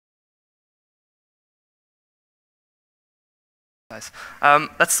Nice.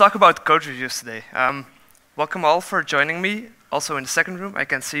 Let's talk about code reviews today. Welcome all for joining me. Also in the second room, I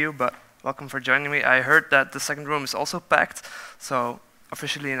can't see you, but welcome for joining me. I heard that the second room is also packed, so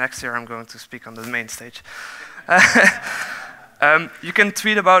officially next year I'm going to speak on the main stage. You can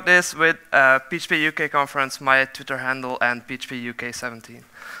tweet about this with PHP UK conference, my Twitter handle, and PHP UK 17.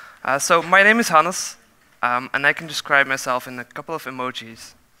 So my name is Hannes, and I can describe myself in a couple of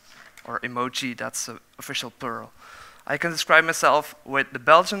emojis, or emoji, that's the official plural. I can describe myself with the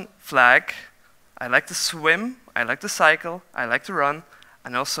Belgian flag. I like to swim, I like to cycle, I like to run,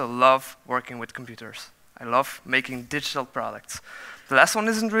 and I also love working with computers. I love making digital products. The last one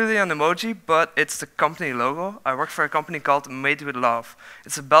isn't really an emoji, but it's the company logo. I work for a company called Made with Love.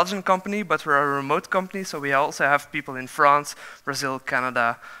 It's a Belgian company, but we're a remote company, so we also have people in France, Brazil,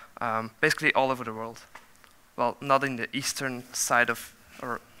 Canada, basically all over the world. Well, not in the eastern side of,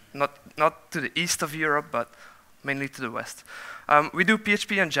 or not to the east of Europe, but mainly to the west. We do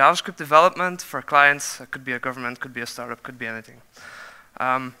PHP and JavaScript development for clients. It could be a government, could be a startup, could be anything.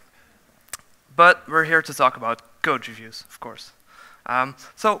 But we're here to talk about code reviews, of course.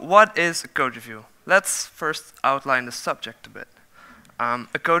 So what is a code review? Let's first outline the subject a bit.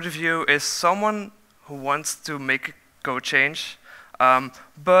 A code review is someone who wants to make a code change,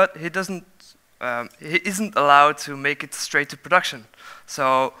 but he isn't allowed to make it straight to production.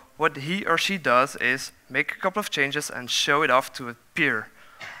 So what he or she does is make a couple of changes and show it off to a peer,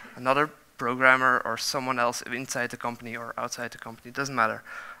 another programmer or someone else inside the company or outside the company, it doesn't matter.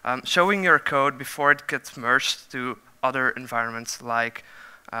 Showing your code before it gets merged to other environments like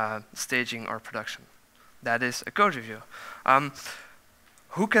staging or production. That is a code review.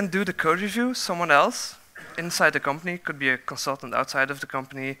 Who can do the code review? Someone else inside the company, could be a consultant outside of the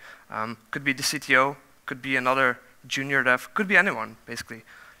company, could be the CTO, could be another junior dev, could be anyone, basically.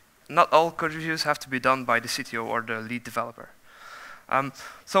 Not all code reviews have to be done by the CTO or the lead developer.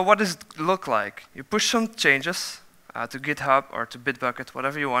 So what does it look like? You push some changes to GitHub or to Bitbucket,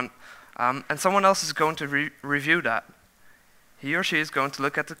 whatever you want, and someone else is going to review that. He or she is going to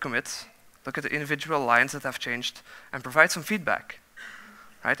look at the commits, look at the individual lines that have changed, and provide some feedback.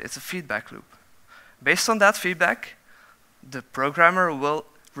 Right? It's a feedback loop. Based on that feedback, the programmer will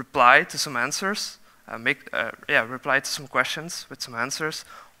reply to some answers, reply to some questions with some answers.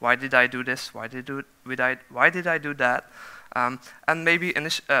 Why did I do this? Why did I do that? And maybe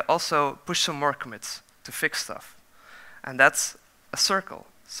also push some more commits to fix stuff. And that's a circle.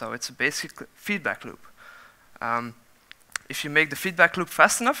 So it's a basic feedback loop. If you make the feedback loop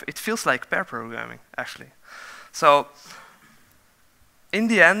fast enough, it feels like pair programming, actually. So in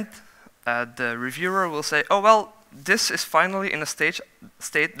the end, the reviewer will say, oh, well, this is finally in a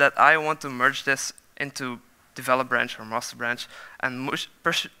state that I want to merge this into develop branch or master branch and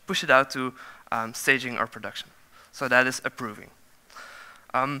push it out to staging or production. So that is approving.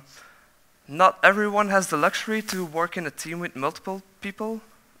 Not everyone has the luxury to work in a team with multiple people,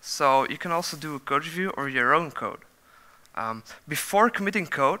 so you can also do a code review or your own code. Before committing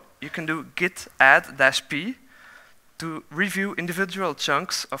code, you can do git add-p to review individual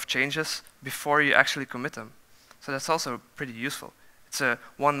chunks of changes before you actually commit them. So that's also pretty useful. It's a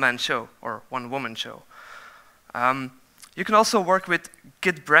one-man show or one-woman show. You can also work with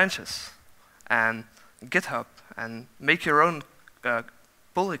Git branches and GitHub and make your own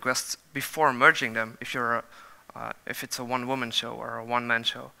pull requests before merging them if it's a one-woman show or a one-man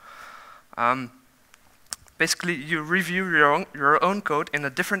show. Basically, you review your own code in a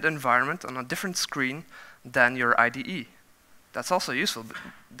different environment on a different screen than your IDE. That's also useful.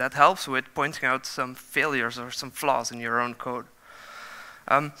 That helps with pointing out some failures or some flaws in your own code.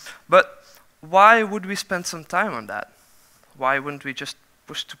 But why would we spend some time on that? Why wouldn't we just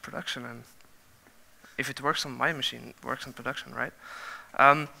push to production? And if it works on my machine, it works on production, right?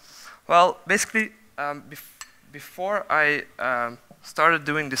 Well, basically, before I started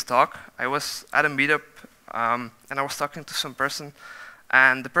doing this talk, I was at a meetup, and I was talking to some person,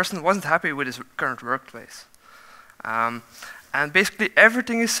 and the person wasn't happy with his current workplace. And basically,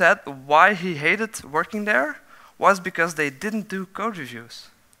 everything he said, why he hated working there, was because they didn't do code reviews.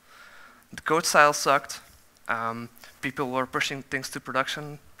 The code style sucked. People were pushing things to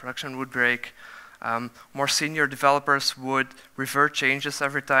production. Production would break. More senior developers would revert changes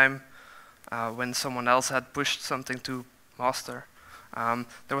every time when someone else had pushed something to master.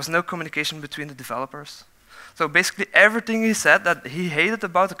 There was no communication between the developers. So basically, everything he said that he hated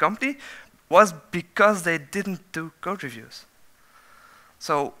about the company was because they didn't do code reviews.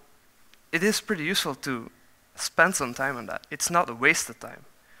 So it is pretty useful to spend some time on that. It's not a waste of time.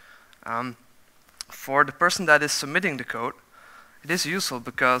 For the person that is submitting the code, it is useful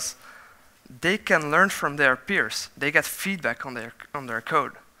because they can learn from their peers. They get feedback on their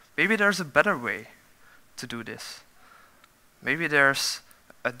code. Maybe there's a better way to do this. Maybe there's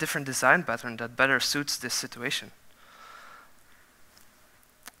a different design pattern that better suits this situation.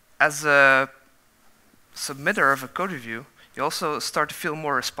 As a submitter of a code review, you also start to feel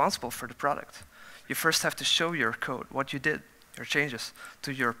more responsible for the product. You first have to show your code, what you did, your changes,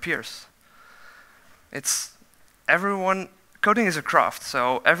 to your peers. Coding is a craft,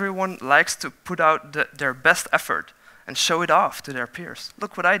 so everyone likes to put out their best effort and show it off to their peers.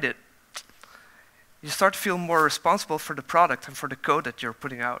 Look what I did. You start to feel more responsible for the product and for the code that you're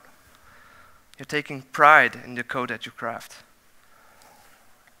putting out. You're taking pride in the code that you craft.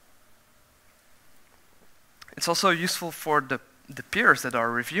 It's also useful for the peers that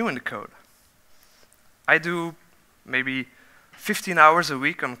are reviewing the code. I do maybe 15 hours a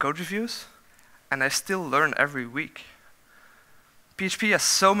week on code reviews, and I still learn every week. PHP has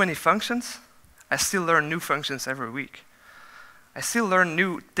so many functions, I still learn new functions every week. I still learn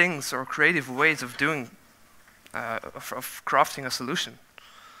new things or creative ways of doing, of crafting a solution.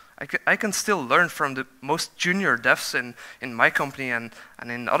 I can still learn from the most junior devs in my company and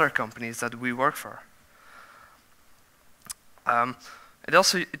in other companies that we work for.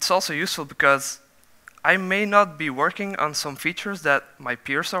 It's also useful because I may not be working on some features that my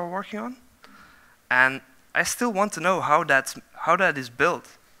peers are working on, and I still want to know how that is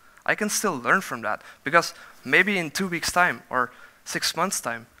built. I can still learn from that, because maybe in 2 weeks' time or 6 months'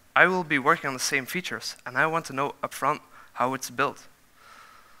 time, I will be working on the same features, and I want to know upfront how it's built.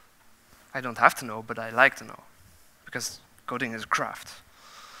 I don't have to know, but I like to know, because coding is a craft.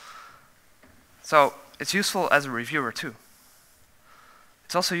 So it's useful as a reviewer too.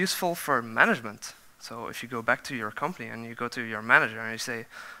 It's also useful for management. So if you go back to your company and you go to your manager and you say,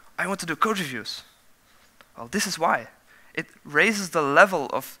 I want to do code reviews. Well, this is why. It raises the level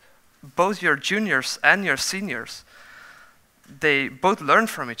of both your juniors and your seniors. They both learn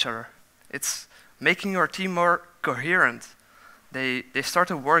from each other. It's making your team more coherent. They start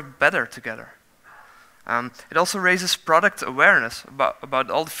to work better together. It also raises product awareness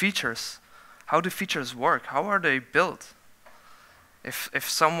about all the features. How do features work? How are they built? If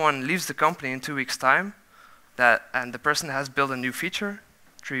someone leaves the company in 2 weeks' time, and the person has built a new feature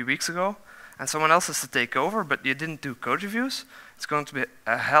 3 weeks ago, and someone else has to take over, but you didn't do code reviews, it's going to be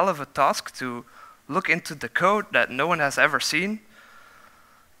a hell of a task to look into the code that no one has ever seen.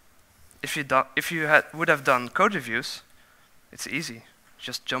 If you would have done code reviews, it's easy.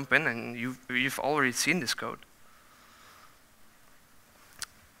 Just jump in and you've already seen this code.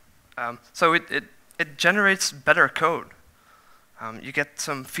 So it generates better code. You get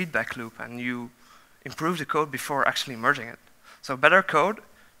some feedback loop and you improve the code before actually merging it. So better code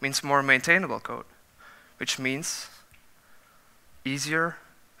means more maintainable code, which means easier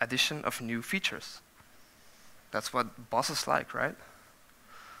addition of new features. That's what bosses like, right?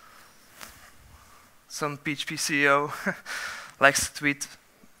 Some PHP CEO likes to tweet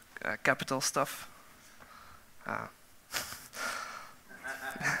capital stuff.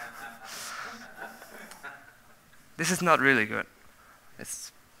 This is not really good.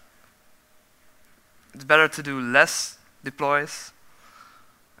 It's better to do less deploys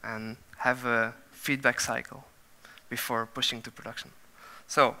and have a feedback cycle before pushing to production.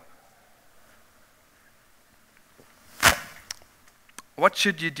 So, what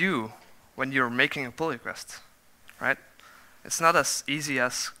should you do when you're making a pull request, right? It's not as easy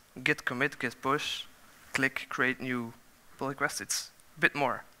as git commit, git push, click, create new pull request. It's a bit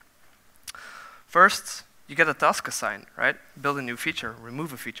more. First, you get a task assigned, right? Build a new feature,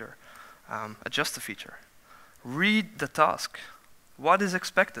 remove a feature, adjust a feature. Read the task. What is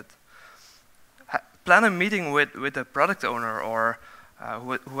expected? Plan a meeting with the product owner or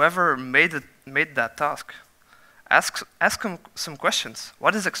whoever made that task. Ask them some questions.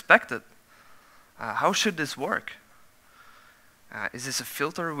 What is expected? How should this work? Is this a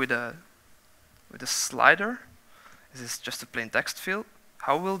filter with a slider? Is this just a plain text field?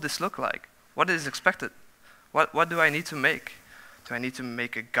 How will this look like? What is expected? What do I need to make? Do I need to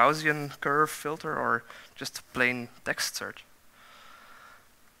make a Gaussian curve filter or just a plain text search?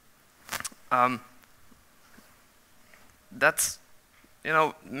 That's,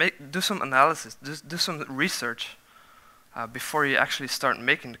 do some analysis, do some research before you actually start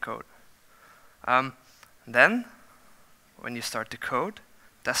making the code. Then, when you start the code,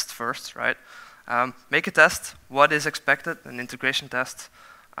 test first, right? Make a test, what is expected, an integration test.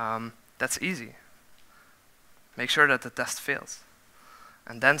 That's easy. Make sure that the test fails.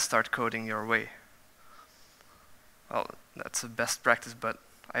 And then start coding your way. Well, that's a best practice, but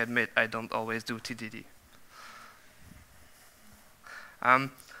I admit I don't always do TDD.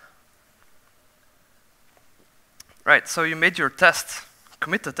 Right, so you made your test.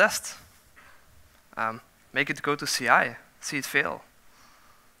 Commit the test. Make it go to CI. See it fail.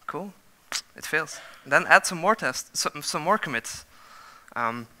 Cool. It fails. Then add some more tests, some more commits.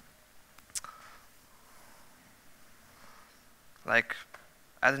 Like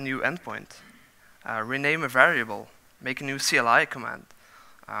add a new endpoint, rename a variable, make a new CLI command,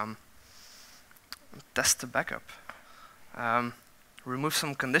 test the backup, remove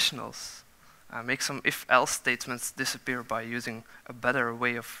some conditionals, make some if-else statements disappear by using a better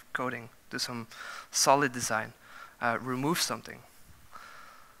way of coding, do some solid design, remove something,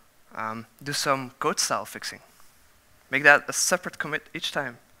 do some code style fixing. Make that a separate commit each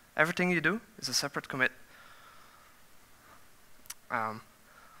time. Everything you do is a separate commit.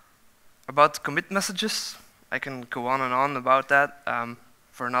 About commit messages, I can go on and on about that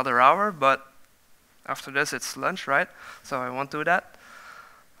for another hour, but after this it's lunch, right? So I won't do that.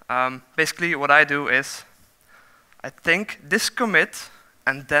 Basically what I do is I think this commit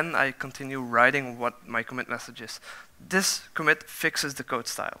and then I continue writing what my commit message is. This commit fixes the code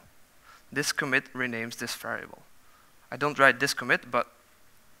style. This commit renames this variable. I don't write this commit, but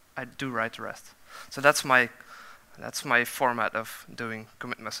I do write the rest. So that's my format of doing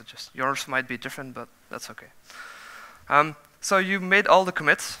commit messages. Yours might be different, but that's okay. So you made all the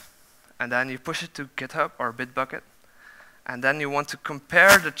commits, and then you push it to GitHub or Bitbucket, and then you want to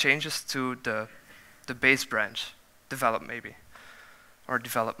compare the changes to the base branch, develop maybe, or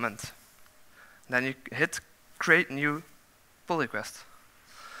development. Then you hit create new pull request.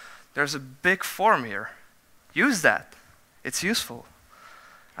 There's a big form here. Use that. It's useful.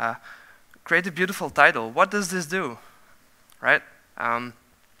 Create a beautiful title. What does this do? Right?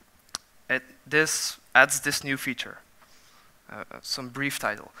 This adds this new feature. Some brief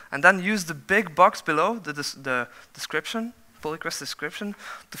title. And then use the big box below, the description, pull request description,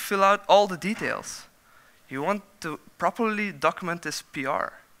 to fill out all the details. You want to properly document this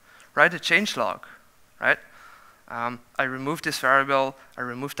PR. Write a change log, right? I removed this variable, I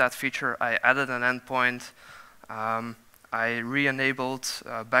removed that feature, I added an endpoint, I re-enabled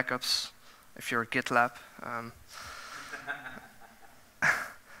backups, if you're GitLab.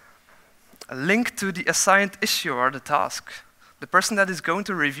 A link to the assigned issue or the task. The person that is going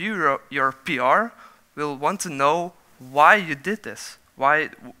to review your PR will want to know why you did this. Why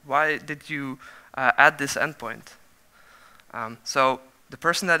did you add this endpoint? So the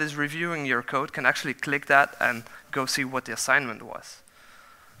person that is reviewing your code can actually click that and go see what the assignment was.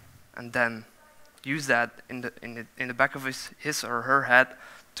 And then use that in the back of his or her head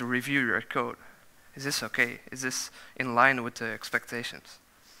to review your code. Is this okay? Is this in line with the expectations?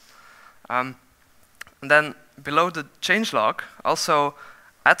 And then below the changelog, also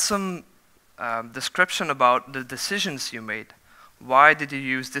add some description about the decisions you made. Why did you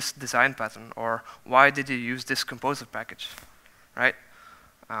use this design pattern? Or why did you use this composer package? Right?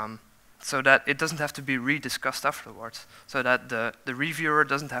 So that it doesn't have to be rediscussed afterwards. So that the reviewer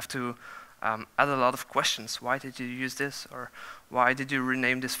doesn't have to add a lot of questions. Why did you use this? Or why did you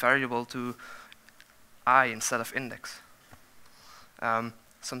rename this variable to I instead of index?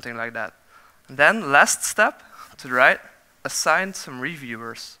 Something like that. And then last step to the right, assign some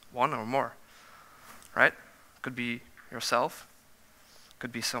reviewers, one or more. Right? Could be yourself,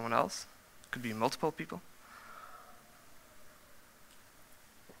 could be someone else, could be multiple people.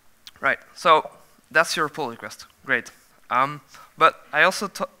 Right, so that's your pull request. Great. But I also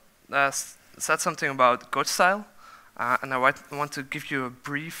said something about code style, and I want to give you a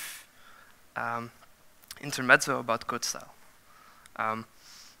brief intermezzo about code style.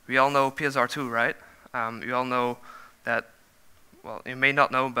 We all know PSR2, right? You all know that, well, you may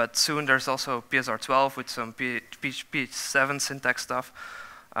not know, but soon there's also PSR12 with some PHP 7 syntax stuff.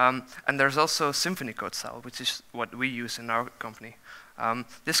 And there's also Symfony code style, which is what we use in our company.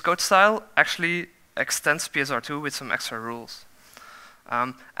 This code style actually extends PSR2 with some extra rules.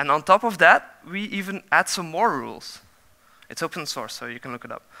 And on top of that, we even add some more rules. It's open source, so you can look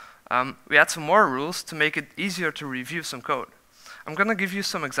it up. We add some more rules to make it easier to review some code. I'm going to give you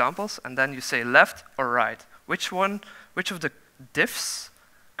some examples, and then you say left or right. Which of the diffs,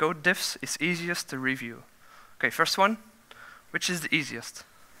 code diffs, is easiest to review? Okay, first one. Which is the easiest?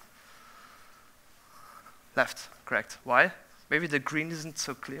 Left, correct. Why? Maybe the green isn't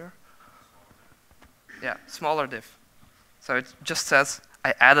so clear. Yeah, smaller diff. So it just says,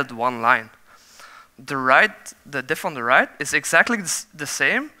 I added one line. The diff on the right is exactly the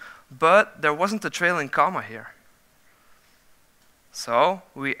same, but there wasn't a trailing comma here. So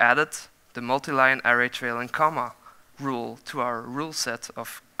we added the multi-line array trailing comma rule to our rule set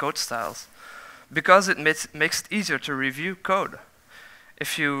of code styles because it makes it easier to review code.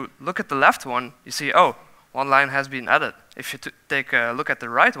 If you look at the left one, you see, oh, one line has been added. If you take a look at the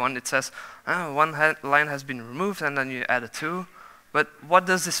right one, it says one line has been removed, and then you added 2. But what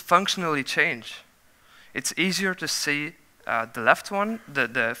does this functionally change? It's easier to see the left one,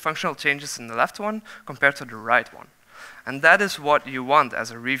 the functional changes in the left one compared to the right one. And that is what you want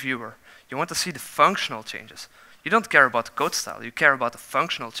as a reviewer. You want to see the functional changes. You don't care about the code style, you care about the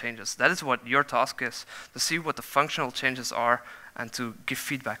functional changes. That is what your task is, to see what the functional changes are and to give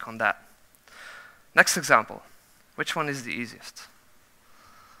feedback on that. Next example. Which one is the easiest?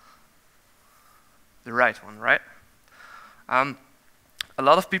 The right one, right? A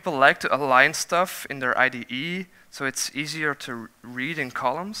lot of people like to align stuff in their IDE, so it's easier to read in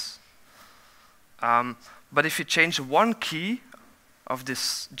columns. But if you change one key of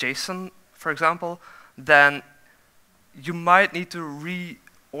this JSON, for example, then you might need to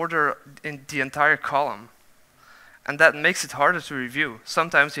reorder in the entire column. And that makes it harder to review.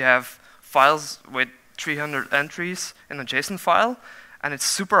 Sometimes you have files with 300 entries in a JSON file, and it's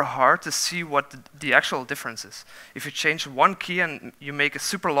super hard to see what the actual difference is. If you change one key and you make a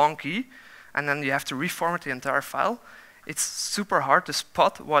super long key, and then you have to reformat the entire file, it's super hard to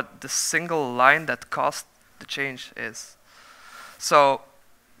spot what the single line that caused the change is. So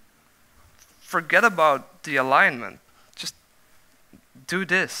forget about the alignment. Just do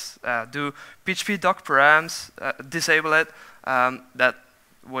this. Do PHP doc params, disable it. That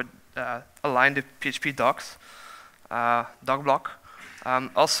would align the PHP docs, doc block.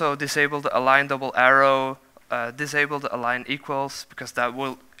 Also disable the align double arrow, disable the align equals, because that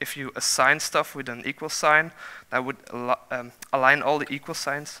will, if you assign stuff with an equal sign, that would align all the equal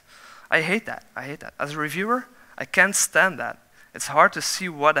signs. I hate that. I hate that. As a reviewer, I can't stand that. It's hard to see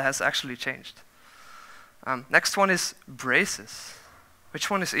what has actually changed. Next one is braces. Which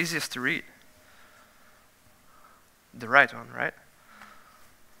one is easiest to read? The right one, right?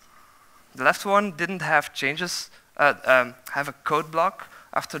 The left one didn't have changes, have a code block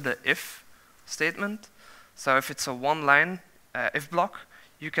after the if statement. So if it's a one-line if block,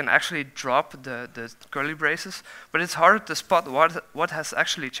 you can actually drop the curly braces, but it's harder to spot what has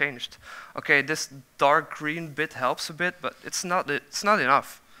actually changed. Okay, this dark green bit helps a bit, but it's not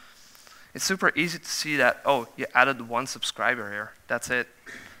enough. It's super easy to see that, oh, you added one subscriber here. That's it.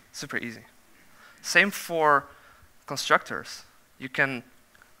 Super easy. Same for constructors. You can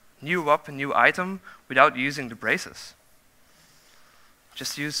new up a new item without using the braces.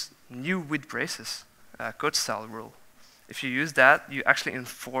 Just use new with braces, code style rule. If you use that, you actually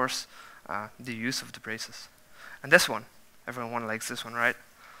enforce the use of the braces. And this one, everyone likes this one, right?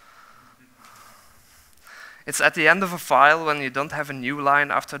 It's at the end of a file when you don't have a new line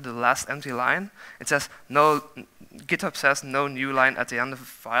after the last empty line. It says no, GitHub says no new line at the end of a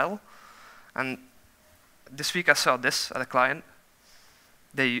file. And this week I saw this at a client.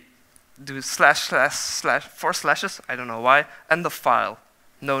 They do / / 4 slashes, I don't know why, end of file,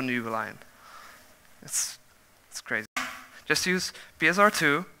 no new line. It's crazy. Just use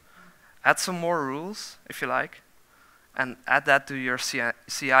PSR2, add some more rules if you like, and add that to your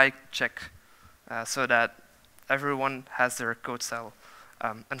CI check so that everyone has their code style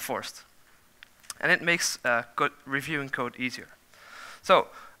enforced. And it makes reviewing code easier. So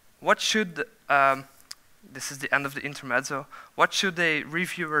what should, this is the end of the intermezzo, what should a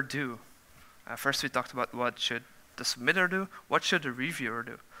reviewer do? First we talked about what should the submitter do, what should the reviewer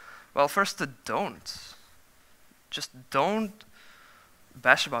do? Well, first the don'ts. Just don't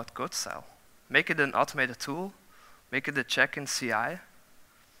bash about code style. Make it an automated tool, make it a check in CI,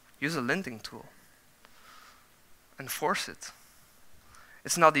 use a linting tool. Enforce it.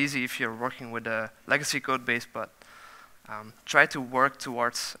 It's not easy if you're working with a legacy code base, but try to work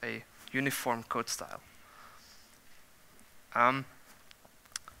towards a uniform code style.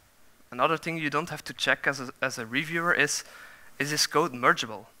 Another thing you don't have to check as a reviewer is this code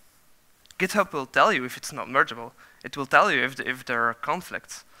mergeable? GitHub will tell you if it's not mergeable. It will tell you if there are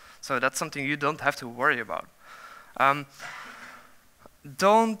conflicts. So that's something you don't have to worry about.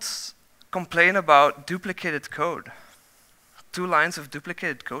 Don't complain about duplicated code. 2 lines of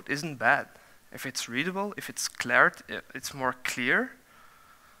duplicated code isn't bad. If it's readable, if it's it's more clear,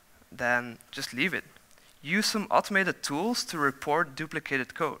 then just leave it. Use some automated tools to report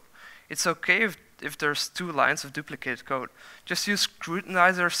duplicated code. It's okay if there's 2 lines of duplicated code. Just use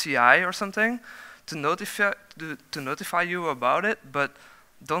Scrutinizer CI or something to notify you about it, but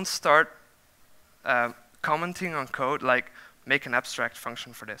don't start commenting on code like make an abstract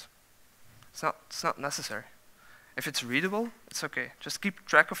function for this. It's not necessary. If it's readable, it's okay. Just keep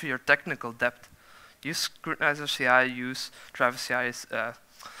track of your technical depth. Use Scrutinizer CI, use Travis CI,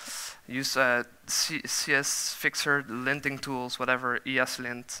 use CS Fixer, linting tools, whatever,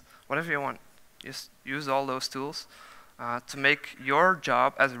 ESLint, whatever you want. Just use all those tools to make your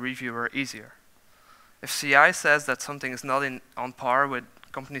job as a reviewer easier. If CI says that something is not on par with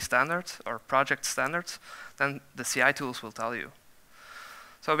company standards or project standards, then the CI tools will tell you.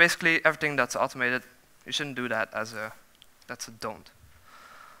 So basically, everything that's automated, you shouldn't do that that's a don't.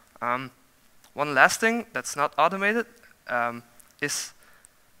 One last thing that's not automated is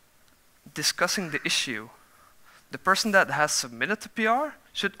discussing the issue. The person that has submitted the PR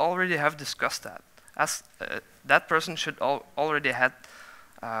should already have discussed that. That person should already had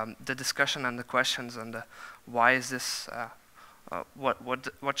the discussion and the questions and the why is this,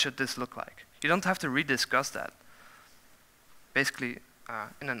 what should this look like. You don't have to rediscuss that. Basically,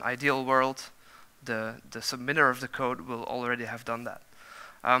 in an ideal world, the submitter of the code will already have done that.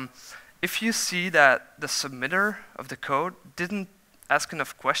 If you see that the submitter of the code didn't ask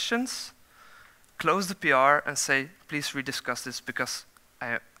enough questions, close the PR and say, please rediscuss this because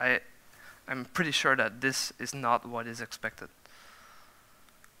I'm pretty sure that this is not what is expected.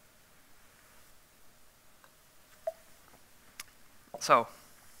 So,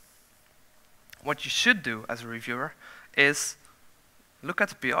 what you should do as a reviewer is look at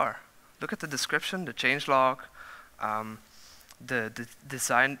the PR. Look at the description, the changelog, the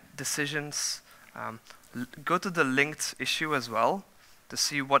design decisions. Go to the linked issue as well to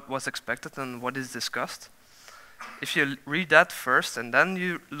see what was expected and what is discussed. If you read that first and then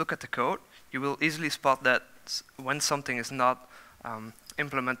you look at the code, you will easily spot that when something is not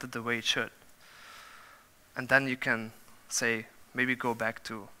implemented the way it should. And then you can say, maybe go back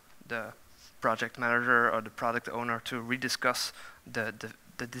to the project manager or the product owner to rediscuss the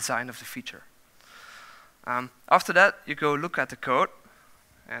design of the feature. After that, you go look at the code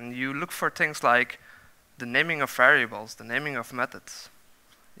and you look for things like the naming of variables, the naming of methods.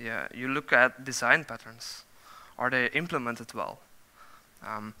 Yeah, you look at design patterns. Are they implemented well?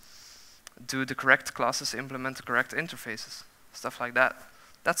 Do the correct classes implement the correct interfaces? Stuff like that.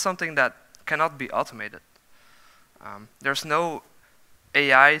 That's something that cannot be automated. There's no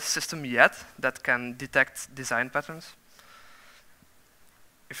AI system yet that can detect design patterns.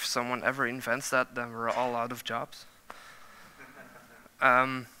 If someone ever invents that, then we're all out of jobs.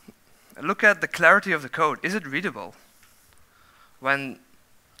 Look at the clarity of the code. Is it readable? When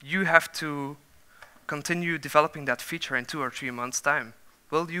you have to continue developing that feature in 2 or 3 months' time,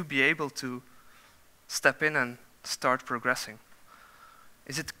 will you be able to step in and start progressing?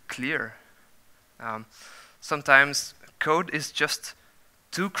 Is it clear? Sometimes code is just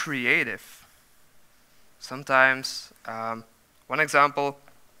too creative. Sometimes, one example,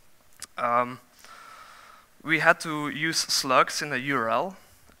 we had to use slugs in a URL,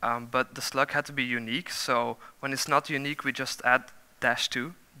 but the slug had to be unique, so when it's not unique, we just add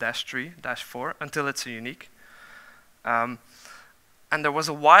 -2, -3, -4 until it's unique. And there was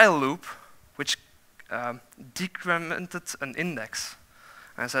a while loop which decremented an index.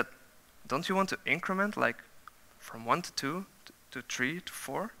 And I said, don't you want to increment like from 1 to 2 to 3 to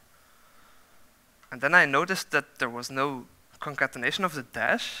 4? And then I noticed that there was no concatenation of the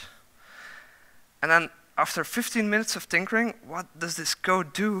dash. And then after 15 minutes of tinkering, what does this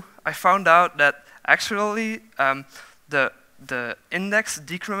code do? I found out that actually the index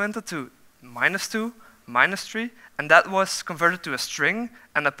decremented to -2, -3, and that was converted to a string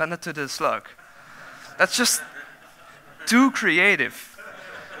and appended to the slug. That's just too creative.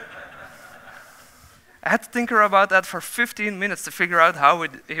 I had to tinker about that for 15 minutes to figure out how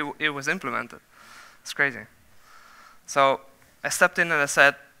it was implemented. It's crazy. So I stepped in and I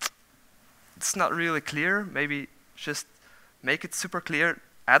said, it's not really clear, maybe just make it super clear,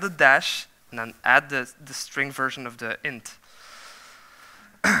 add a dash, and then add the string version of the int.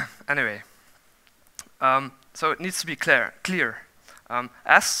 Anyway, so it needs to be clear.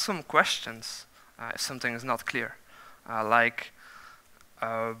 Ask some questions if something is not clear. Like,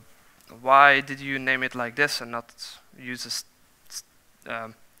 why did you name it like this and not use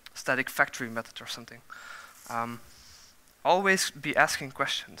a static factory method or something? Always be asking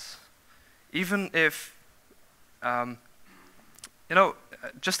questions. Even if,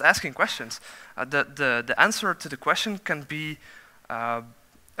 just asking questions. The answer to the question can be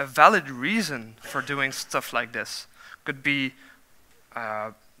a valid reason for doing stuff like this. Could be,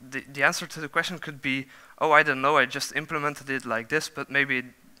 the answer to the question could be, oh, I don't know, I just implemented it like this, but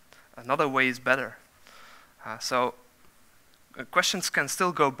maybe another way is better. So questions can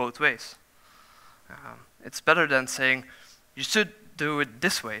still go both ways. It's better than saying, you should do it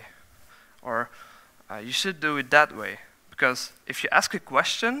this way, or you should do it that way. Because if you ask a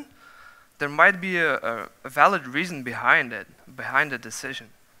question, there might be a valid reason behind it, behind the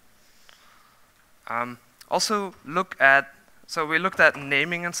decision. Also look at So we looked at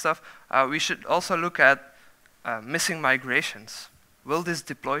naming and stuff. We should also look at missing migrations. Will this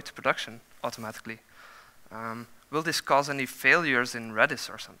deploy to production automatically? Will this cause any failures in Redis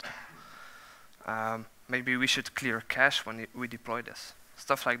or something? Maybe we should clear cache when we deploy this.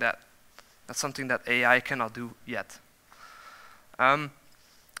 Stuff like that. That's something that AI cannot do yet.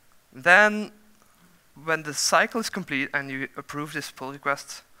 Then, when the cycle is complete and you approve this pull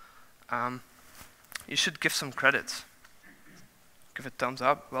request, you should give some credits. Give it thumbs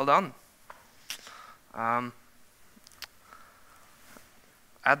up, well done. Add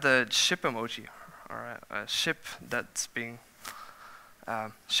the ship emoji, or a ship that's being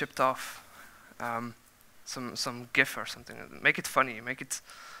shipped off. Some GIF or something. Make it funny, make it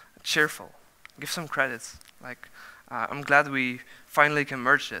cheerful. Give some credits. Like, I'm glad we finally can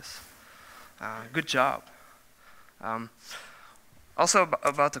merge this. Good job. Also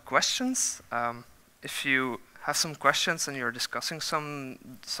about the questions, if you have some questions and you're discussing some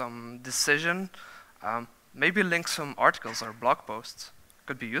decision, maybe link some articles or blog posts.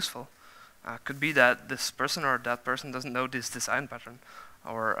 Could be useful. Could be that this person or that person doesn't know this design pattern,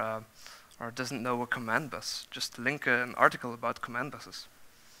 or doesn't know a command bus. Just link an article about command buses.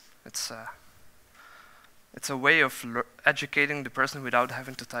 It's a way of educating the person without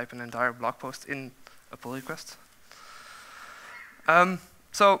having to type an entire blog post in a pull request.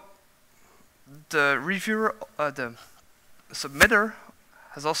 So the reviewer, the submitter,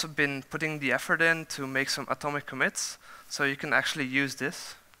 has also been putting the effort in to make some atomic commits, so you can actually use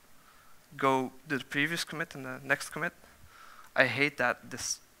this. Go to the previous commit and the next commit. I hate that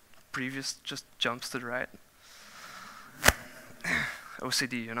this previous just jumps to the right.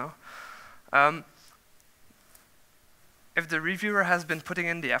 OCD, you know? If the reviewer has been putting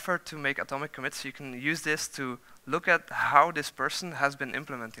in the effort to make atomic commits, you can use this to look at how this person has been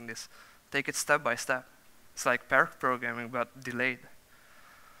implementing this. Take it step by step. It's like pair programming, but delayed.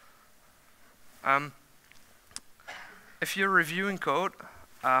 If you're reviewing code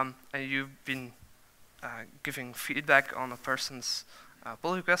and you've been giving feedback on a person's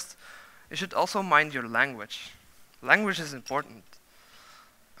pull request, you should also mind your language. Language is important.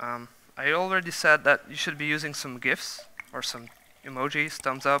 I already said that you should be using some GIFs or some emojis,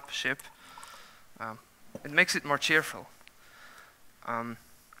 thumbs up, ship. It makes it more cheerful.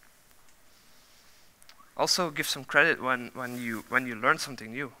 Also give some credit when you learn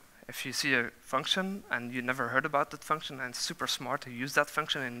something new. If you see a function and you never heard about that function and it's super smart to use that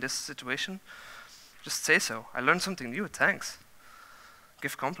function in this situation, just say so. I learned something new, thanks.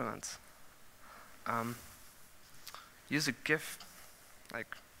 Give compliments. Use a GIF,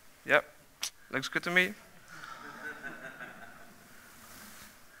 like, yep, looks good to me.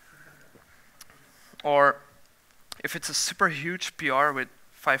 Or if it's a super huge PR with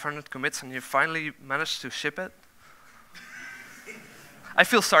 500 commits and you finally managed to ship it, I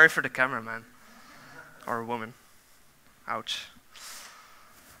feel sorry for the cameraman or woman. Ouch.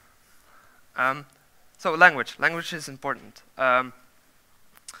 So language is important.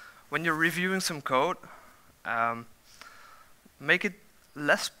 When you're reviewing some code, make it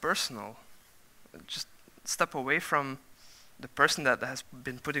less personal. Just step away from the person that has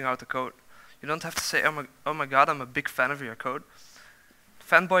been putting out the code. You don't have to say, oh my god, I'm a big fan of your code.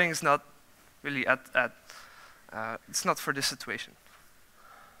 Fanboying is not really it's not for this situation.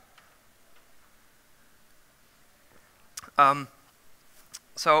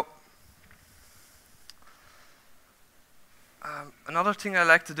 Another thing I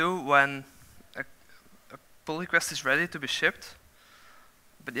like to do when a pull request is ready to be shipped,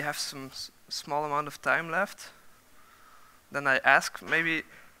 but you have some small amount of time left, then I ask, maybe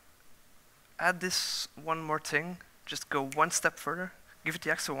add this one more thing, just go one step further, give it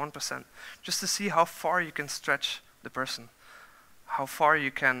the extra 1%, just to see how far you can stretch the person, how far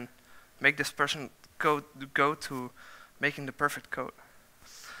you can make this person go to making the perfect code.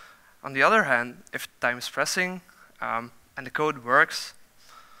 On the other hand, if time is pressing and the code works,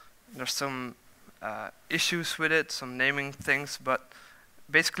 there's some issues with it, some naming things, but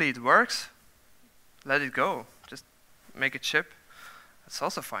basically it works, let it go. Just make it ship. It's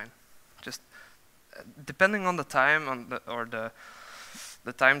also fine. Just depending on the time or the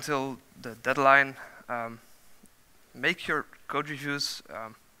time till the deadline, make your code reviews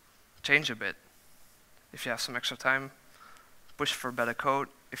change a bit. If you have some extra time, push for better code.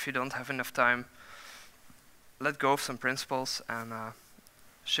 If you don't have enough time, let go of some principles and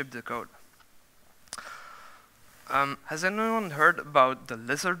ship the code. Has anyone heard about the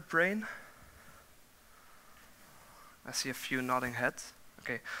lizard brain? I see a few nodding heads.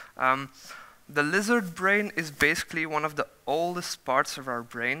 Okay. The lizard brain is basically one of the oldest parts of our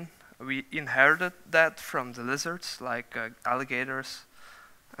brain. We inherited that from the lizards, like alligators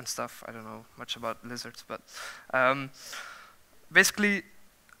and stuff. I don't know much about lizards, but basically,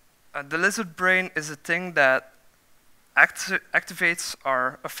 the lizard brain is a thing that activates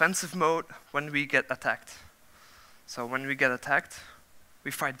our offensive mode when we get attacked. So when we get attacked,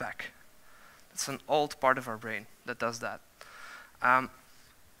 we fight back. It's an old part of our brain that does that.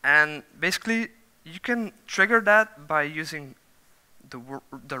 And basically, you can trigger that by using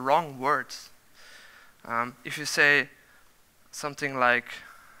the wrong words. If you say something like,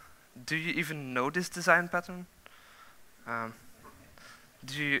 "Do you even know this design pattern?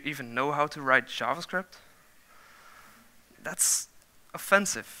 Do you even know how to write JavaScript?" That's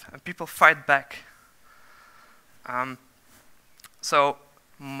offensive, and people fight back. So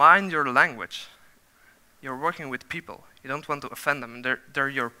mind your language. You're working with people. You don't want to offend them. They're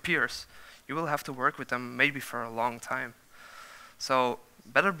your peers. You will have to work with them maybe for a long time. So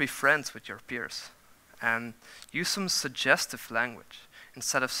better be friends with your peers and use some suggestive language.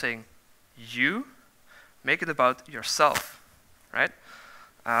 Instead of saying you, make it about yourself, right?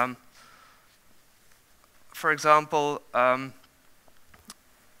 For example,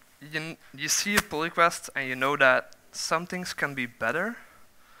 you see a pull request and you know that some things can be better.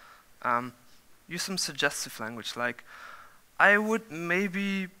 Use some suggestive language, like, I would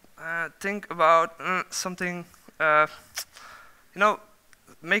maybe think about something,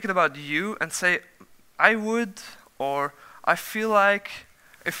 make it about you and say, I would, or I feel like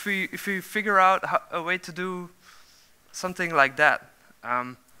if we figure out a way to do something like that.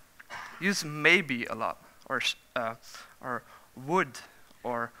 Use maybe a lot, or would,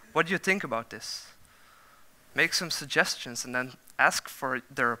 or what do you think about this? Make some suggestions and then ask for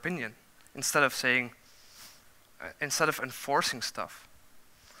their opinion instead of saying, instead of enforcing stuff.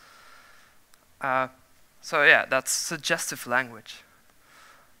 So yeah, that's suggestive language.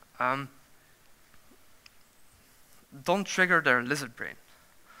 Don't trigger their lizard brain.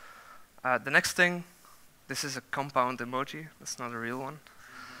 The next thing, this is a compound emoji. That's not a real one.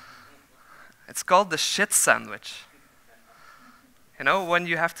 It's called the shit sandwich. You know, when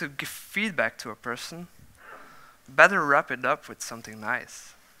you have to give feedback to a person, better wrap it up with something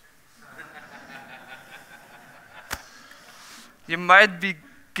nice. You might be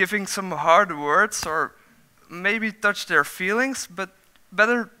giving some hard words or maybe touch their feelings, but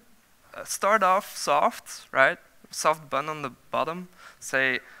better start off soft, right? Soft bun on the bottom.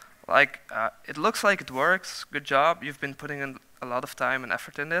 Say, like, it looks like it works, good job, you've been putting in a lot of time and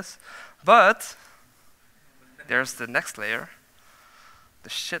effort in this, but there's the next layer, the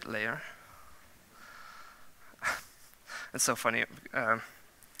shit layer. It's so funny.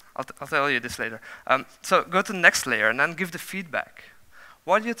 I'll tell you this later. So go to the next layer and then give the feedback.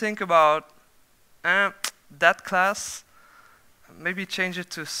 What do you think about that class? Maybe change it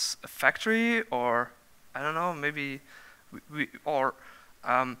to a factory, or I don't know, maybe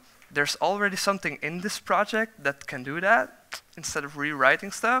there's already something in this project that can do that instead of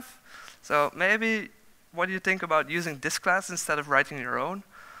rewriting stuff. So maybe, what do you think about using this class instead of writing your own?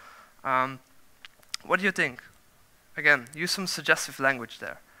 What do you think? Again, use some suggestive language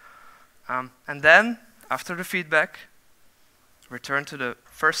there. And then, after the feedback, return to the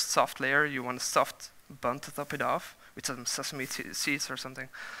first soft layer. You want a soft bun to top it off with some sesame seeds or something.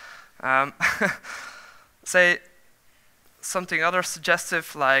 Say something other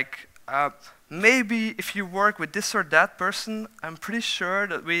suggestive, like, maybe if you work with this or that person, I'm pretty sure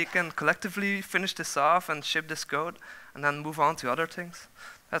that we can collectively finish this off and ship this code and then move on to other things.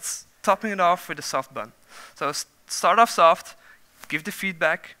 That's topping it off with a soft bun. So start off soft, give the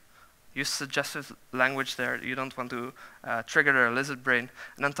feedback, use suggestive language there. You don't want to trigger their lizard brain,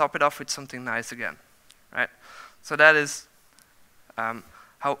 and then top it off with something nice again, right? So that is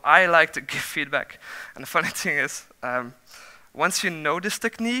how I like to give feedback. And the funny thing is, once you know this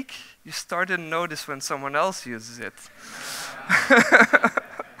technique, you start to notice when someone else uses it.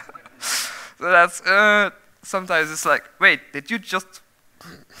 So that's, sometimes it's like, wait, did you just...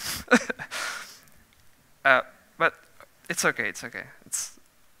 but it's okay, it's okay. It's,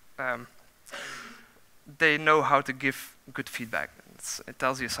 they know how to give good feedback. It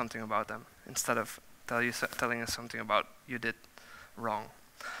tells you something about them instead of telling us something about you did wrong.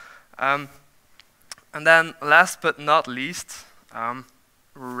 And then last but not least, we're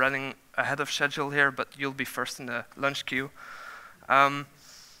running ahead of schedule here, but you'll be first in the lunch queue.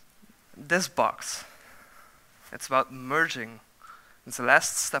 This box, it's about merging. It's the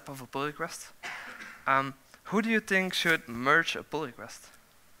last step of a pull request. Who do you think should merge a pull request?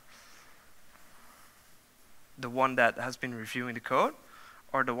 The one that has been reviewing the code,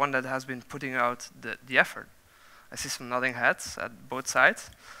 or the one that has been putting out the effort? I see some nodding heads at both sides.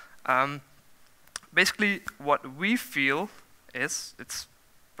 Basically, what we feel is, it's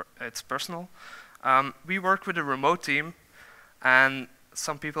personal. We work with a remote team, and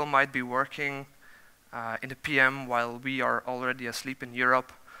some people might be working in the PM while we are already asleep in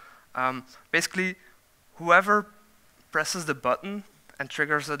Europe. Basically, whoever presses the button and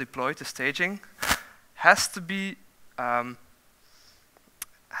triggers the deploy to staging has to be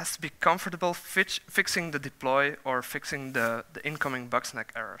comfortable fixing the deploy or fixing the incoming bugsnag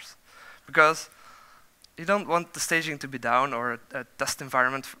errors, because you don't want the staging to be down or a test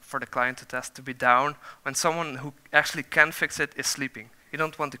environment for the client to test to be down when someone who actually can fix it is sleeping. You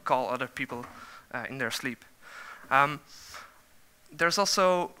don't want to call other people in their sleep. There's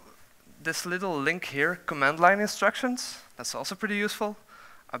also this little link here, command line instructions. That's also pretty useful.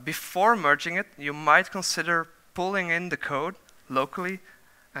 Before merging it, you might consider pulling in the code locally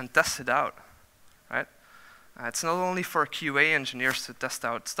and test it out, right? It's not only for QA engineers to test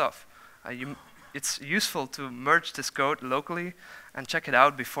out stuff. It's useful to merge this code locally and check it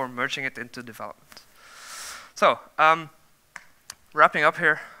out before merging it into development. So, wrapping up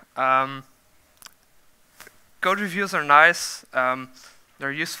here, code reviews are nice.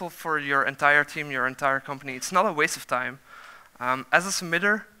 They're useful for your entire team, your entire company. It's not a waste of time. As a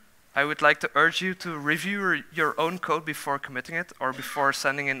submitter, I would like to urge you to review your own code before committing it or before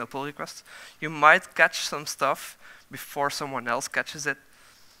sending in a pull request. You might catch some stuff before someone else catches it.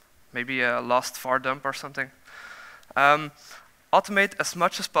 Maybe a lost var dump or something. Automate as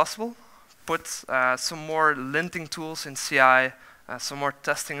much as possible. Put some more linting tools in CI, some more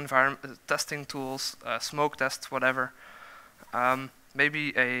testing tools, smoke tests, whatever.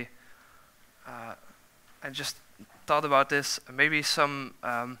 Maybe I just thought about this. Maybe some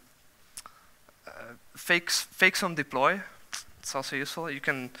fake some deploy. It's also useful. You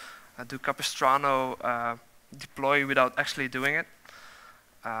can do Capistrano deploy without actually doing it.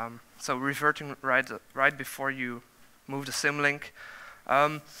 So reverting right before you move the symlink.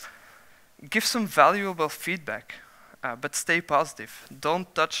 Give some valuable feedback, but stay positive.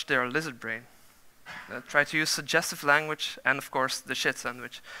 Don't touch their lizard brain. Try to use suggestive language and, of course, the shit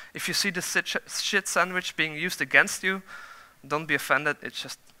sandwich. If you see the shit sandwich being used against you, don't be offended. It's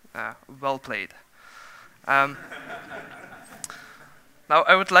just well played. Now,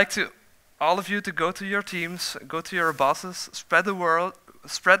 I would like all of you to go to your teams, go to your bosses, spread the word,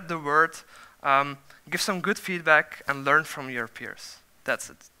 give some good feedback, and learn from your peers. That's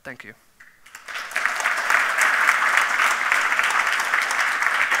it. Thank you.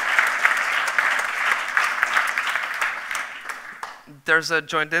 There's a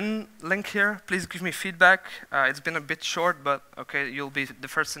joined in link here. Please give me feedback. It's been a bit short, but okay, you'll be the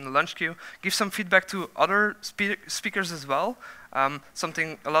first in the lunch queue. Give some feedback to other speakers as well.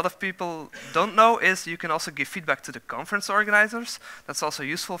 Something a lot of people don't know is you can also give feedback to the conference organizers. That's also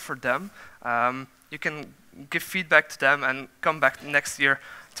useful for them. You can give feedback to them and come back next year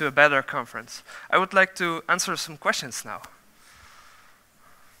to a better conference. I would like to answer some questions now.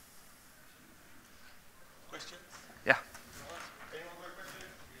 Questions? Yeah.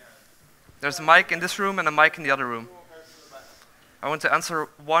 There's a mic in this room and a mic in the other room. I want to answer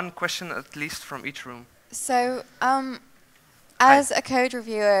one question at least from each room. So, as a code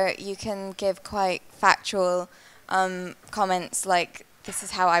reviewer, you can give quite factual comments like, this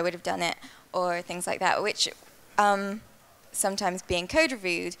is how I would have done it, or things like that, which sometimes being code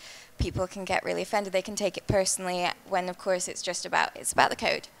reviewed, people can get really offended. They can take it personally when, of course, it's about the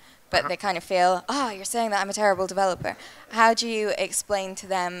code. But they kind of feel, you're saying that I'm a terrible developer. How do you explain to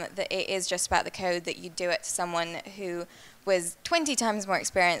them that it is just about the code, that you do it to someone who was 20 times more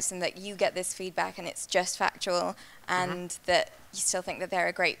experienced, and that you get this feedback and it's just factual, and that you still think that they're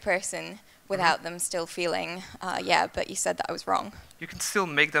a great person without them still feeling, yeah, but you said that I was wrong? You can still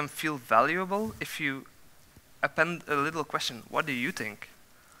make them feel valuable if you append a little question. What do you think?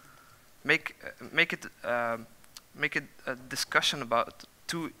 Make it a discussion about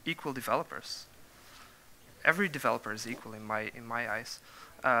two equal developers. Every developer is equal in my eyes.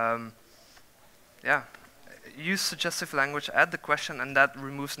 Yeah, use suggestive language, add the question, and that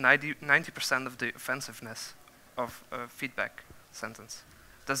removes 90% of the offensiveness of a feedback sentence.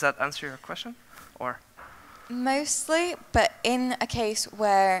 Does that answer your question, or? Mostly, but in a case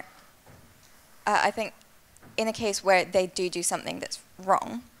where I think in a case where they do something that's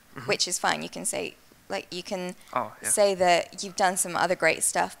wrong, which is fine, you can say. Like, you can say that you've done some other great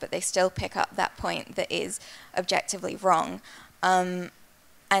stuff, but they still pick up that point that is objectively wrong. And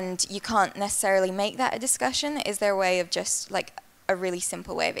you can't necessarily make that a discussion. Is there a way of just, like, a really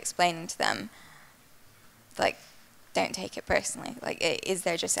simple way of explaining to them, like, don't take it personally? Like, is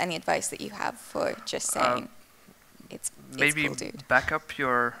there just any advice that you have for just saying, it's maybe cool, dude? back up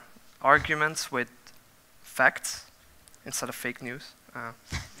your arguments with facts instead of fake news.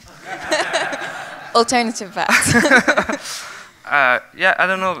 Alternative facts. Yeah, I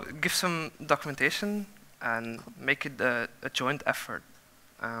don't know, give some documentation and make it a joint effort.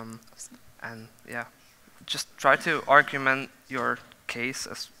 And yeah, just try to argument your case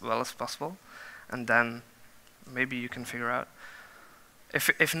as well as possible, and then maybe you can figure out.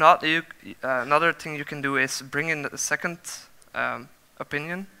 If not, another thing you can do is bring in a second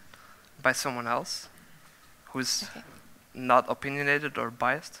opinion by someone else who's not opinionated or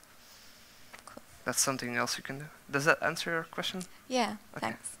biased. Cool. That's something else you can do. Does that answer your question? Yeah, Okay.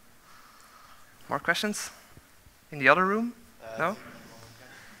 thanks. More questions? In the other room? No?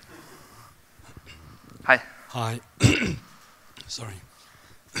 Hi. Hi. Sorry.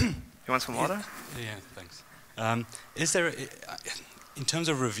 You want some water? Yeah, thanks. Is there, in terms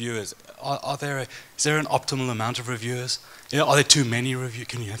of reviewers, is there an optimal amount of reviewers? Yeah, are there too many reviewers?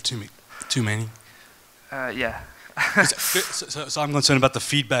 Can you have too many? Yeah. So I'm concerned about the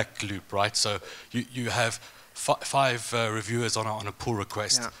feedback loop, right? So you have five reviewers on a pull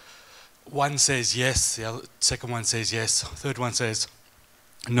request. Yeah. One says yes, the second one says yes, third one says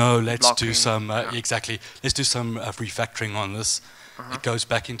no, let's do some, exactly, let's do some refactoring on this. It goes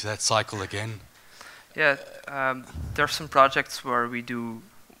back into that cycle again. Yeah, there are some projects where we do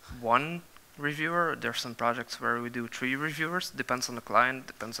one reviewer. There are some projects where we do 3 reviewers. Depends on the client,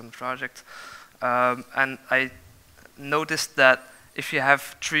 depends on the project. And I noticed that if you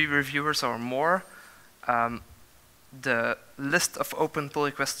have 3 reviewers or more, the list of open pull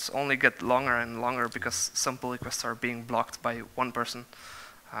requests only get longer and longer because some pull requests are being blocked by one person,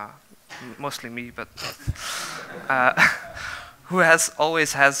 mostly me, but who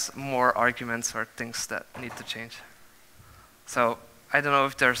always has more arguments or things that need to change. So I don't know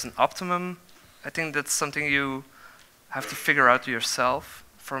if there's an optimum. I think that's something you have to figure out yourself.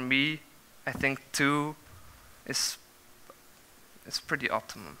 For me, I think 2 is pretty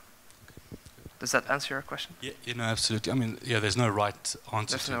optimum. Does that answer your question? Yeah, you know, absolutely. I mean, yeah, there's no right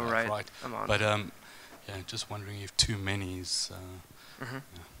answer There's to no that, right amount. But yeah, just wondering if too many is. Yeah.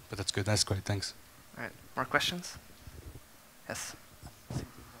 But that's good. That's great. Thanks. All right. More questions? Yes.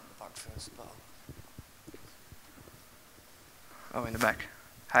 Oh, in the back.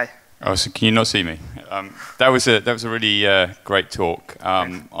 Hi. Oh, so can you not see me? That was a really great talk.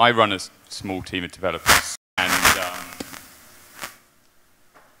 I run a small team of developers,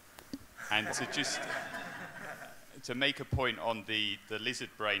 and to make a point on the lizard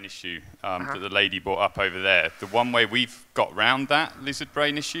brain issue that the lady brought up over there, the one way we've got around that lizard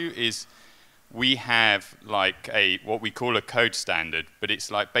brain issue is we have like what we call a code standard, but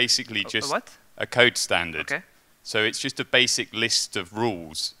it's like basically just a code standard. Okay. So it's just a basic list of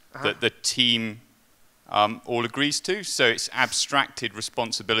rules that the team all agrees to. So it's abstracted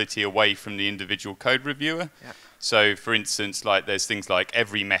responsibility away from the individual code reviewer. Yeah. So for instance, like there's things like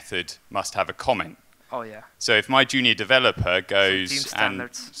every method must have a comment. Oh yeah. So if my junior developer goes and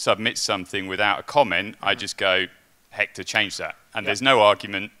submits something without a comment, I just go, heck to change that. And there's no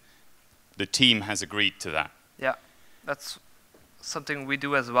argument. The team has agreed to that. Yeah, that's something we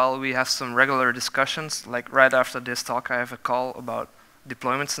do as well. We have some regular discussions. Like right after this talk, I have a call about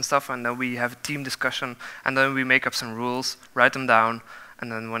deployments and stuff, and then we have a team discussion, and then we make up some rules, write them down,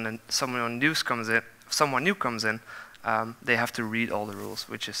 and then when someone new comes in, they have to read all the rules,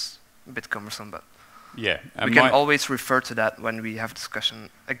 which is a bit cumbersome, but yeah, we can always refer to that when we have discussion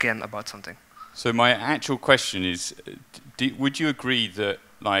again about something. So my actual question is, would you agree that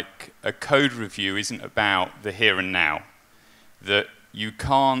like a code review isn't about the here and now? That you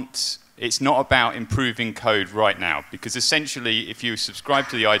can't, it's not about improving code right now, because essentially if you subscribe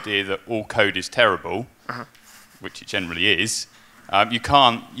to the idea that all code is terrible, which it generally is, you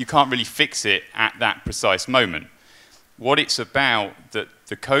can't really fix it at that precise moment. What it's about, that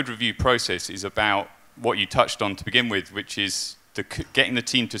the code review process is about what you touched on to begin with, which is getting the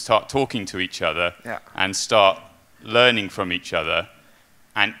team to start talking to each other and start learning from each other,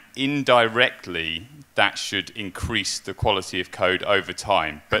 and indirectly that should increase the quality of code over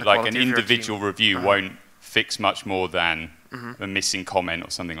time. But like an individual review won't fix much more than a missing comment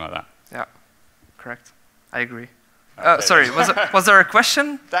or something like that. Yeah, correct. I agree. Okay. Sorry, was there a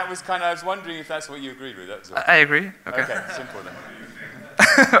question? That was kind of, I was wondering if that's what you agreed with. That was all. I agree. Okay, simple then.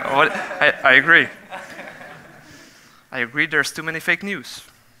 I agree. I agree there's too many fake news.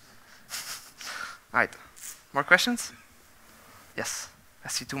 All right, more questions? Yes, I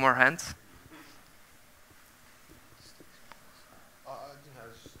see 2 more hands.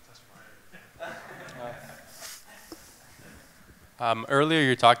 Earlier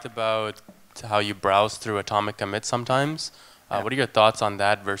you talked about how you browse through atomic commits sometimes. What are your thoughts on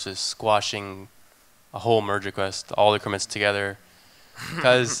that versus squashing a whole merge request, all the commits together?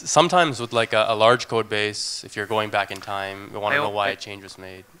 Because sometimes with like a large code base, if you're going back in time, you want to know why a change was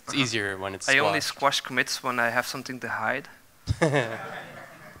made. It's easier when it's I squashed. only squash commits when I have something to hide.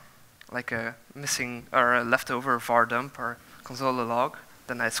 Like a missing or a leftover var dump or console log,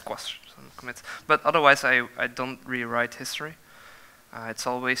 then I squash some commits. But otherwise, I don't rewrite history. It's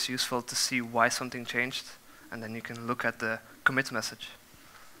always useful to see why something changed, and then you can look at the commit message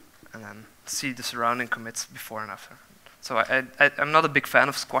and then see the surrounding commits before and after. So I'm not a big fan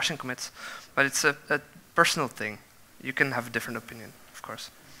of squashing commits, but it's a personal thing. You can have a different opinion, of course.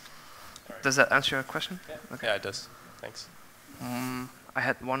 Does that answer your question? Yeah, okay. Yeah, it does. Thanks. I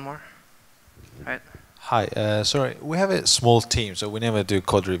had one more. Right. Hi, sorry, we have a small team, so we never do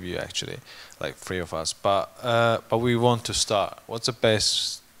code review actually, like 3 of us. But we want to start. What's the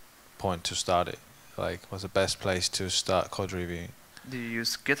best point to start it? Like, what's the best place to start code reviewing? Do you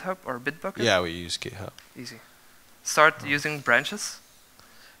use GitHub or Bitbucket? Yeah, we use GitHub. Easy. Start using branches.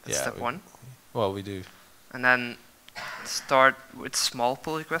 That's Yeah, step one. Well, we do. And then start with small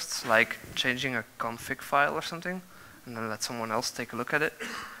pull requests, like changing a config file or something, and then let someone else take a look at it,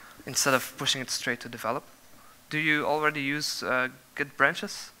 instead of pushing it straight to develop. Do you already use Git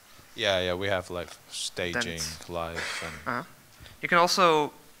branches? Yeah, we have like staging, live, and you can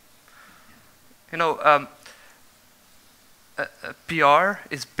also, a PR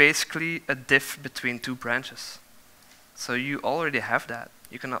is basically a diff between two branches. So you already have that.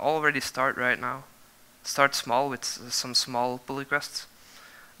 You can already start right now. Start small with some small pull requests,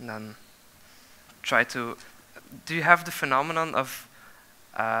 and then try to. Do you have the phenomenon of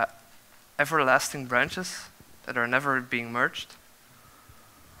everlasting branches that are never being merged?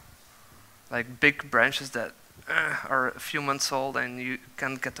 Like big branches that are a few months old and you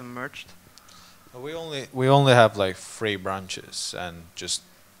can't get them merged? we only have like 3 branches, and just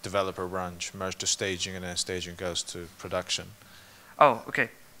developer branch, merge to staging, and then staging goes to production. Oh, okay.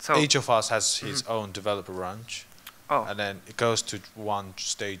 So each of us has his own developer branch, and then it goes to one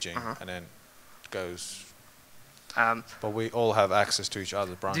staging, and then goes. But we all have access to each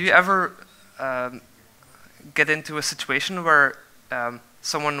other's branches. Do you ever get into a situation where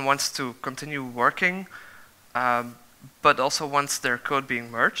someone wants to continue working, but also wants their code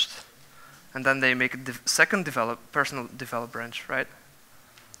being merged, and then they make a second personal develop branch, right?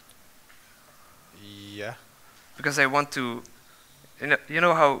 Yeah. Because they want to. You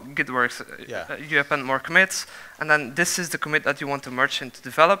know how Git works. You append more commits, and then this is the commit that you want to merge into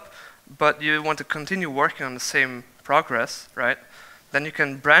develop, but you want to continue working on the same progress, right? Then you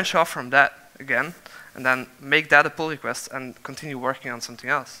can branch off from that again, and then make that a pull request and continue working on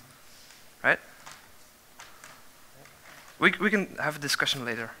something else, right? We can have a discussion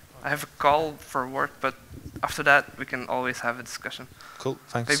later. I have a call for work, but after that we can always have a discussion. Cool,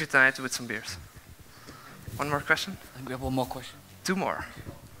 thanks. Maybe tonight with some beers. One more question? I think we have one more question. 2 more.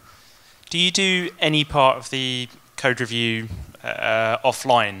 Do you do any part of the code review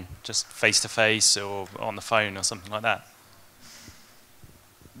offline, just face-to-face or on the phone or something like that?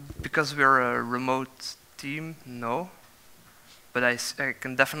 Because we're a remote team, no. But I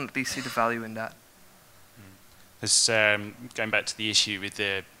can definitely see the value in that. This, going back to the issue with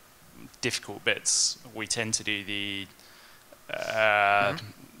the difficult bits, we tend to do the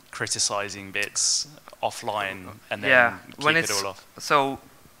criticizing bits offline and then keep it all off. So,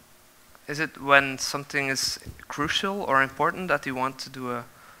 is it when something is crucial or important that you want to do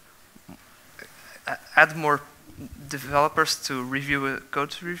add more developers to review a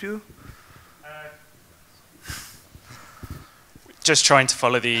code review? Just trying to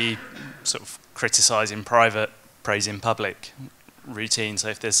follow the sort of criticize in private, praise in public routine. So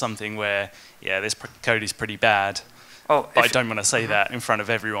if there's something where, this code is pretty bad, but I don't want to say that in front of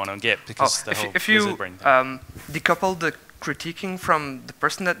everyone on Git because the whole wizard brain thing. Decouple the critiquing from the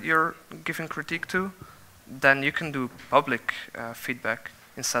person that you're giving critique to, then you can do public feedback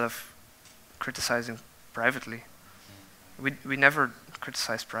instead of criticizing privately. We never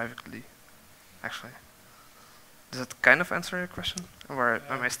criticize privately, actually. Does that kind of answer your question? Or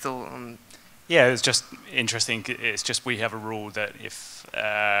am I still on? Yeah, it's just interesting. It's just we have a rule that if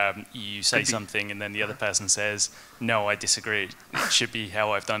you say something and then the other person says, no, I disagree, it should be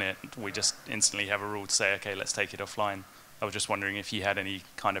how I've done it, we just instantly have a rule to say, okay, let's take it offline. I was just wondering if you had any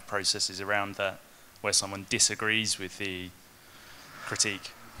kind of processes around that where someone disagrees with the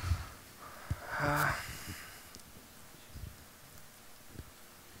critique. I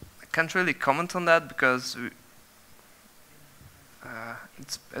can't really comment on that because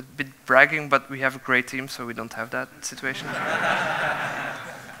it's a bit bragging, but we have a great team, so we don't have that situation.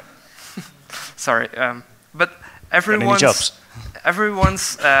 Sorry, but everyone's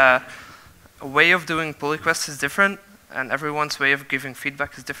way of doing pull requests is different, and everyone's way of giving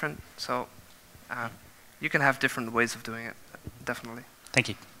feedback is different. So you can have different ways of doing it, definitely. Thank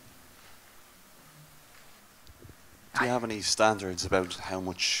you. Do you have any standards about how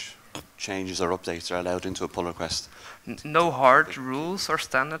much changes or updates are allowed into a pull request? No hard rules or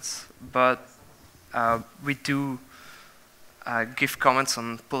standards, but we do give comments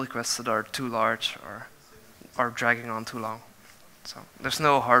on pull requests that are too large or are dragging on too long. So there's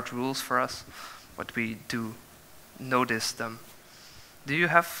no hard rules for us, but we do notice them. Do you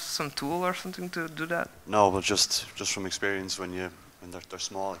have some tool or something to do that? No, but just from experience, when they're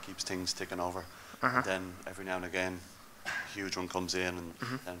small, it keeps things ticking over. And then every now and again, a huge one comes in, and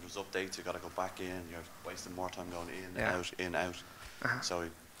then there's updates. You got to go back in. You're wasting more time going in, out. So we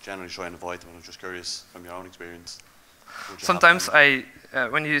generally try and avoid them. And I'm just curious from your own experience. Sometimes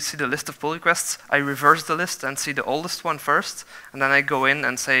when you see the list of pull requests, I reverse the list and see the oldest one first, and then I go in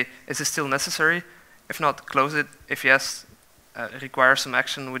and say, is this still necessary? If not, close it. If yes, require some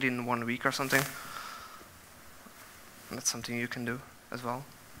action within 1 week or something. And that's something you can do as well,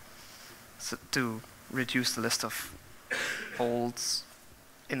 so to reduce the list of old,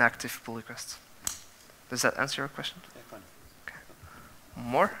 inactive pull requests. Does that answer your question? Yeah, fine. Okay.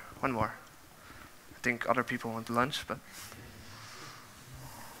 More? One more. I think other people want lunch, but...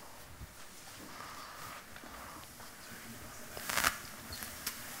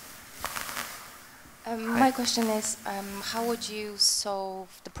 My question is, how would you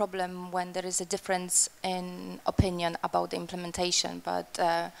solve the problem when there is a difference in opinion about the implementation, but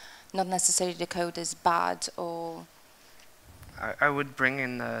not necessarily the code is bad, or... I would bring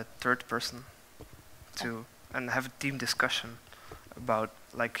in a third person and have a team discussion about,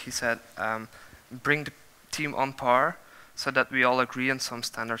 like he said, bring the team on par so that we all agree on some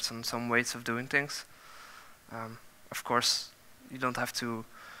standards and some ways of doing things. Of course, you don't have to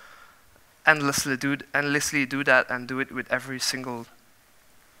endlessly do that and do it with every single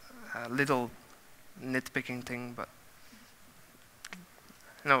little nitpicking thing, but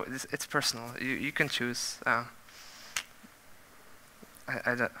no, it's personal. You can choose. I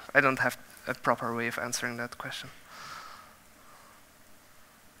don't have a proper way of answering that question.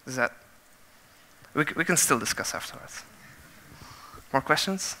 Is that we can still discuss afterwards. More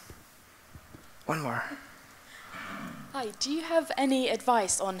questions? One more. Hi, do you have any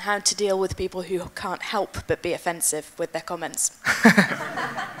advice on how to deal with people who can't help but be offensive with their comments?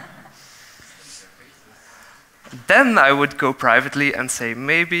 Then I would go privately and say,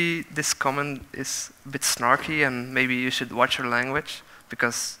 maybe this comment is a bit snarky and maybe you should watch your language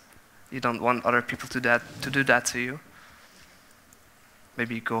because you don't want other people to do that to you.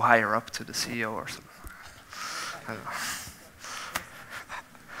 Maybe go higher up to the CEO or something. I don't know.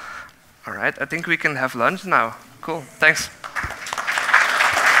 All right, I think we can have lunch now. Cool, thanks.